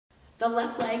The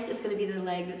left leg is going to be the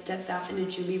leg that steps out into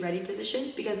Jung ready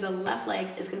position because the left leg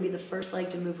is going to be the first leg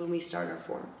to move when we start our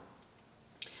form.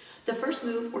 The first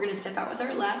move, we're going to step out with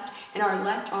our left, and our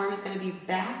left arm is going to be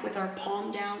back with our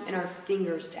palm down and our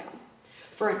fingers down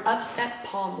for an upset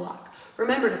palm block.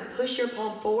 Remember to push your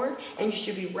palm forward, and you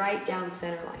should be right down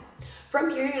center line.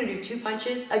 From here, you're going to do 2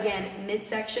 punches, again,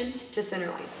 midsection to center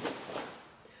line.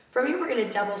 From here, we're going to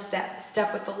double step.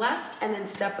 Step with the left, and then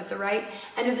step with the right,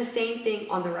 and do the same thing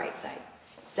on the right side.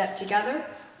 Step together,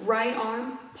 right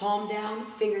arm, palm down,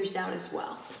 fingers down as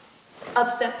well.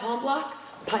 Upset palm block,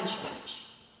 punch, punch.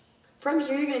 From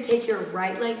here, you're going to take your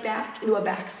right leg back into a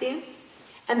back stance,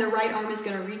 and the right arm is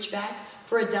going to reach back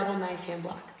for a double knife hand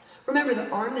block. Remember, the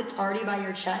arm that's already by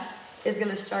your chest is going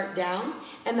to start down,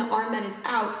 and the arm that is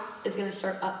out is going to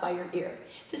start up by your ear.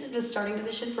 This is the starting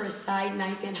position for a side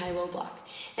knife hand high-low block.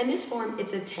 In this form,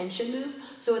 it's a tension move,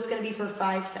 so it's going to be for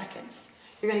 5 seconds.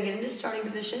 You're going to get into starting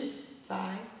position,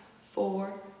 5,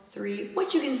 4, 3.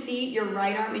 Once you can see your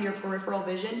right arm in your peripheral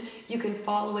vision, you can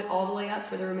follow it all the way up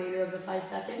for the remainder of the 5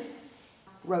 seconds.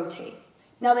 Rotate.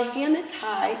 Now the hand that's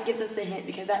high gives us a hint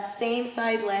because that same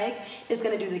side leg is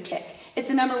going to do the kick. It's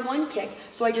a number 1 kick,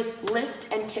 so I just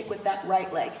lift and kick with that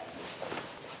right leg.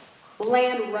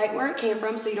 Land right where it came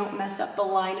from so you don't mess up the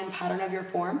line and pattern of your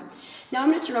form. Now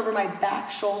I'm going to turn over my back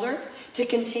shoulder to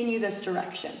continue this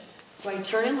direction. So I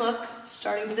turn and look,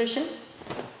 starting position.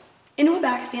 Into a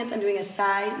back stance, I'm doing a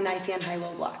side knife hand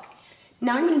high-low block.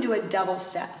 Now I'm going to do a double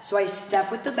step. So I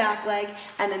step with the back leg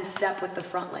and then step with the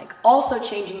front leg, also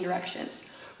changing directions.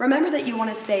 Remember that you want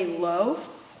to stay low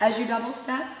as you double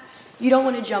step. You don't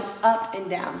want to jump up and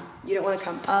down. You don't want to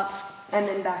come up and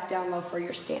then back down low for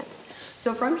your stance.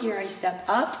 So from here I step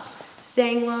up,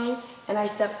 staying low, and I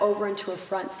step over into a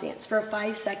front stance for a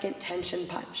 5-second tension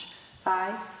punch.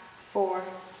 5, 4,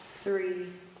 3,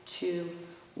 2,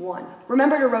 1.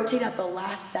 Remember to rotate at the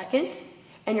last second,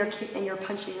 and you're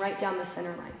punching right down the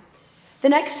center line. The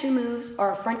next 2 moves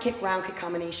are a front kick, round kick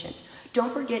combination.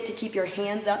 Don't forget to keep your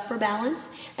hands up for balance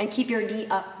and keep your knee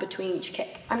up between each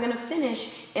kick. I'm going to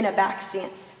finish in a back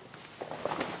stance.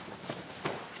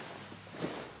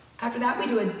 After that, we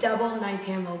do a double knife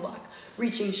hand low block,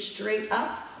 reaching straight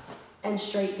up and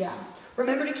straight down.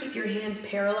 Remember to keep your hands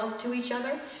parallel to each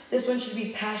other. This one should be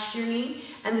past your knee,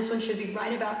 and this one should be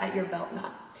right about at your belt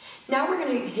knot. Now we're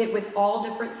going to hit with all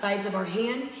different sides of our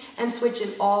hand and switch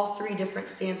in all 3 different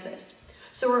stances.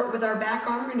 So with our back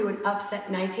arm, we're going to do an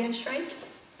upset knife hand strike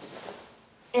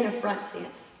in a front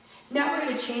stance. Now we're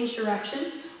going to change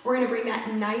directions. We're going to bring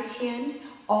that knife hand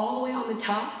all the way on the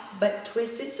top, but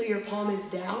twist it so your palm is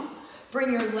down.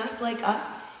 Bring your left leg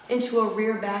up into a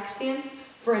rear back stance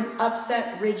for an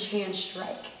upset ridge hand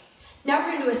strike. Now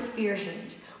we're going to do a spear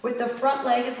hand. With the front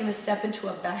leg is going to step into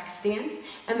a back stance,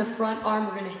 and the front arm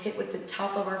we're going to hit with the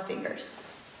top of our fingers.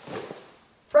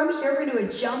 From here, we're going to do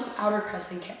a jump outer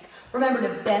crescent kick. Remember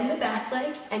to bend the back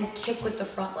leg and kick with the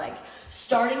front leg,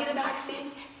 starting in a back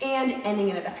stance and ending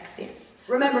in a back stance.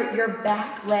 Remember, your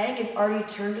back leg is already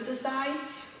turned to the side,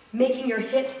 making your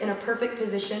hips in a perfect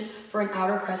position for an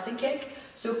outer crescent kick.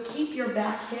 So keep your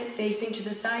back hip facing to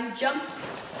the side, jump,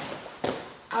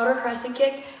 outer crescent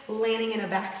kick, landing in a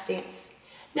back stance.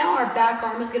 Now our back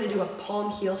arm is going to do a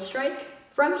palm heel strike.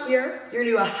 From here, you're going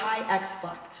to do a high X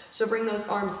block. So bring those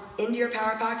arms into your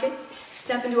power pockets,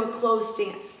 step into a closed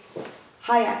stance.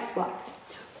 High X block.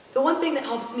 The one thing that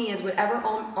helps me is whatever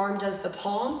arm does the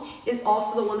palm is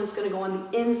also the one that's going to go on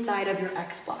the inside of your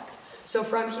X block. So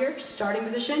from here, starting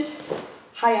position,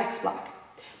 high X block.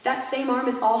 That same arm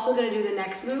is also going to do the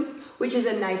next move, which is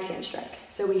a knife hand strike.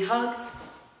 So we hug,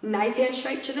 knife hand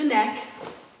strike to the neck,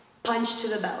 punch to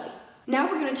the belly. Now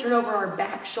we're going to turn over our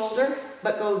back shoulder,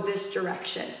 but go this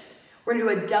direction. We're going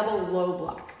to do a double low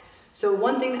block. So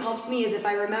one thing that helps me is if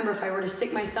I were to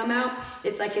stick my thumb out,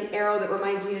 it's like an arrow that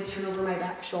reminds me to turn over my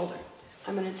back shoulder.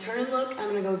 I'm going to turn and look, I'm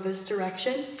going to go this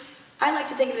direction. I like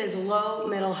to think of it as low,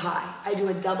 middle, high. I do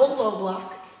a double low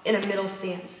block in a middle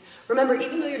stance. Remember,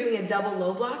 even though you're doing a double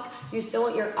low block, you still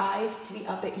want your eyes to be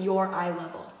up at your eye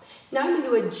level. Now I'm going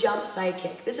to do a jump side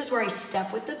kick. This is where I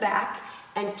step with the back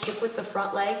and kick with the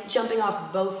front leg, jumping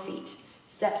off both feet.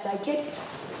 Step side kick.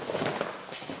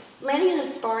 Landing in a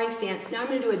sparring stance, now I'm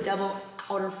going to do a double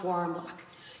outer forearm block.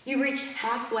 You reach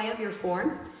halfway of your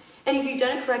form, and if you've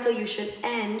done it correctly, you should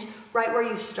end right where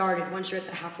you started once you're at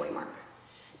the halfway mark.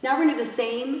 Now we're going to do the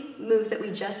same moves that we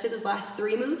just did, those last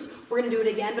 3 moves. We're going to do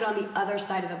it again, but on the other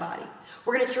side of the body.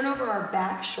 We're going to turn over our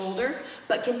back shoulder,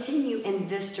 but continue in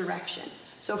this direction.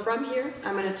 So from here,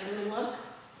 I'm going to turn and look.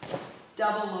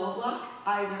 Double low block,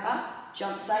 eyes are up,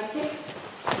 jump side kick,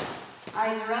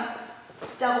 eyes are up,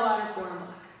 double outer forearm block.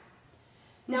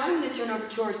 Now I'm going to turn over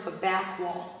towards the back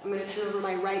wall. I'm going to turn over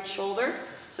my right shoulder.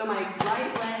 So my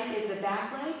right leg is the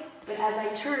back leg, but as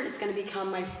I turn, it's going to become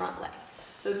my front leg.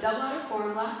 So double out of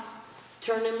form block,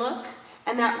 turn and look,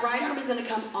 and that right arm is going to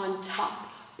come on top.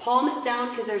 Palm is down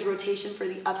because there's rotation for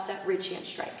the upset ridge hand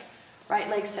strike. Right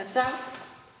leg steps out,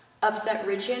 upset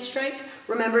ridge hand strike.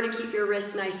 Remember to keep your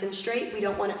wrists nice and straight. We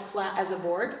don't want it flat as a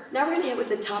board. Now we're going to hit with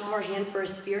the top of our hand for a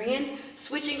spear hand,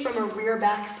 switching from a rear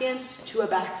back stance to a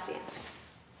back stance.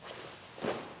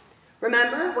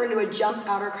 Remember, we're going to do a jump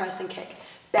outer crescent kick,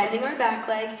 bending our back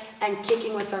leg and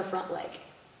kicking with our front leg.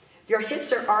 Your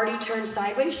hips are already turned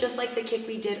sideways, just like the kick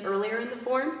we did earlier in the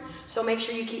form, so make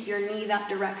sure you keep your knee that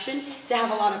direction to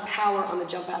have a lot of power on the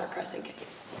jump outer crescent kick.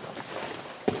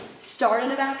 Start in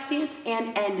the back stance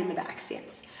and end in the back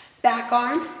stance. Back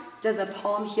arm does a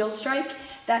palm heel strike.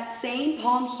 That same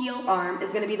palm heel arm is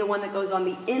going to be the one that goes on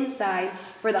the inside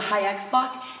for the high X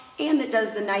block and that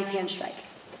does the knife hand strike.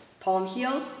 Palm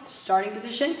heel, starting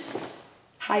position,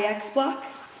 high X block,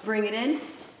 bring it in,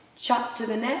 chop to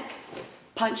the neck,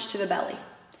 punch to the belly.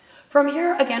 From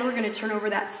here, again, we're going to turn over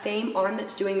that same arm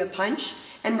that's doing the punch,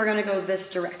 and we're going to go this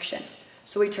direction.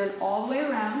 So we turn all the way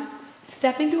around,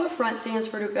 stepping to a front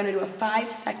stance, we're going to do a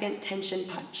 5-second tension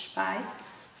punch. 5,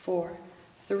 4,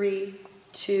 3,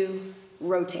 2,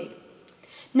 rotate.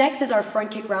 Next is our front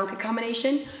kick, round kick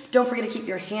combination. Don't forget to keep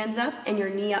your hands up and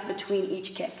your knee up between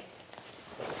each kick.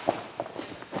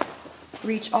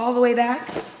 Reach all the way back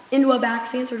into a back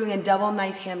stance. We're doing a double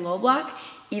knife hand low block.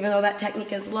 Even though that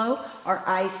technique is low, our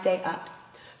eyes stay up.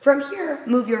 From here,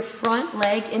 move your front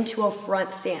leg into a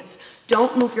front stance.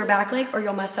 Don't move your back leg or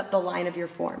you'll mess up the line of your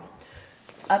form.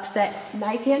 Upset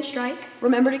knife hand strike.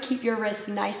 Remember to keep your wrists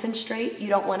nice and straight. You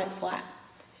don't want it flat.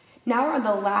 Now we're on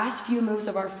the last few moves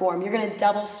of our form. You're going to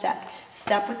double step.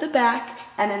 Step with the back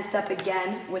and then step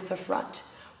again with the front.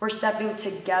 We're stepping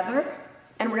together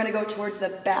and we're going to go towards the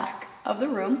back of the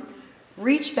room.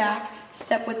 Reach back,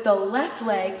 step with the left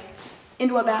leg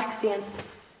into a back stance,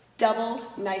 double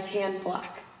knife hand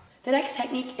block. The next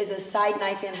technique is a side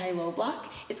knife hand high-low block.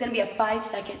 It's going to be a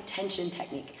 5-second tension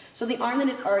technique. So the arm that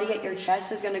is already at your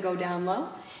chest is going to go down low.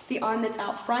 The arm that's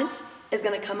out front is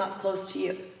going to come up close to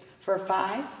you. For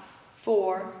 5,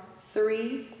 4,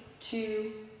 3,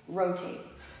 2, rotate.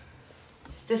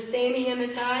 The same hand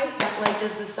that's high, that leg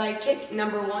does the side kick,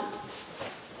 number 1.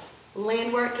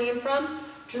 Land where it came from,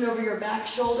 turn over your back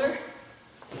shoulder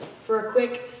for a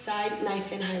quick side knife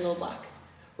hand high-low block.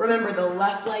 Remember, the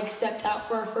left leg stepped out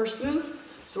for our first move,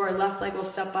 so our left leg will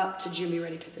step up to Jumi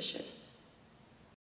ready position.